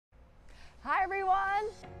Hi everyone,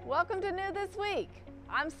 welcome to New This Week.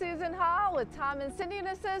 I'm Susan Hall with Tom and Cindy and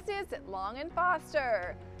Associates at Long &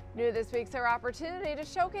 Foster. New This Week's our opportunity to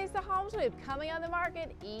showcase the homes we have coming on the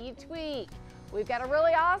market each week. We've got a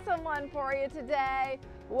really awesome one for you today.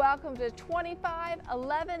 Welcome to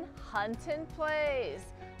 2511 Hunton Place,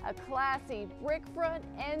 a classy brick front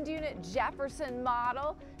end unit Jefferson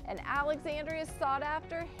model and Alexandria's sought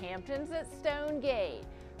after Hamptons at Stonegate.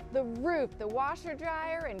 The roof, the washer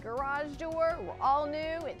dryer, and garage door were all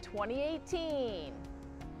new in 2018.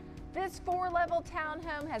 This 4-level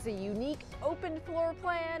townhome has a unique open floor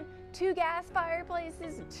plan, 2 gas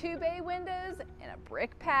fireplaces, 2 bay windows, and a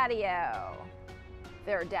brick patio.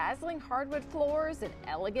 There are dazzling hardwood floors and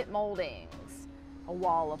elegant moldings. A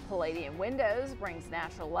wall of palladium windows brings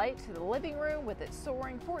natural light to the living room with its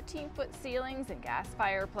soaring 14-foot ceilings and gas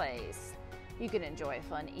fireplace. You can enjoy a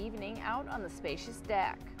fun evening out on the spacious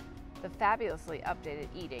deck. The fabulously updated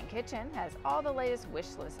eat-in kitchen has all the latest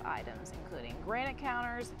wish list items, including granite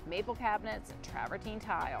counters, maple cabinets, and travertine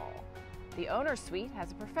tile. The owner's suite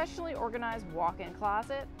has a professionally organized walk-in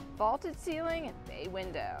closet, vaulted ceiling, and bay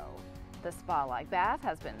window. The spa-like bath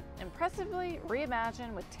has been impressively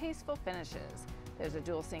reimagined with tasteful finishes. There's a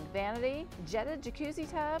dual sink vanity, jetted jacuzzi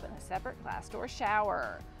tub, and a separate glass door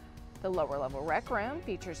shower. The lower level rec room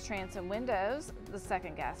features transom windows, the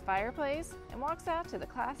second gas fireplace, and walks out to the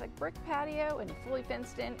classic brick patio and fully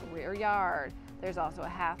fenced in rear yard. There's also a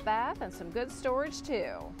half bath and some good storage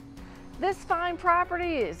too. This fine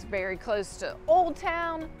property is very close to Old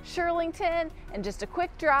Town, Shirlington, and just a quick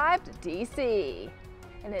drive to DC.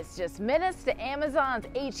 And it's just minutes to Amazon's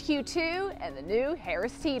HQ2 and the new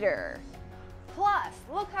Harris Teeter. Plus,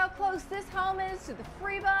 look how close this home is to the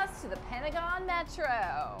free bus to the Pentagon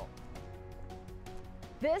Metro.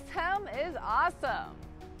 This home is awesome.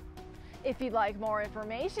 If you'd like more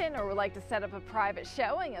information or would like to set up a private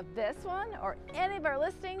showing of this one or any of our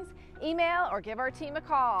listings, email or give our team a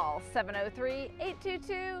call,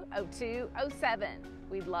 703-822-0207.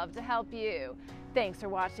 We'd love to help you. Thanks for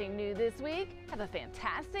watching New This Week. Have a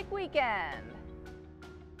fantastic weekend.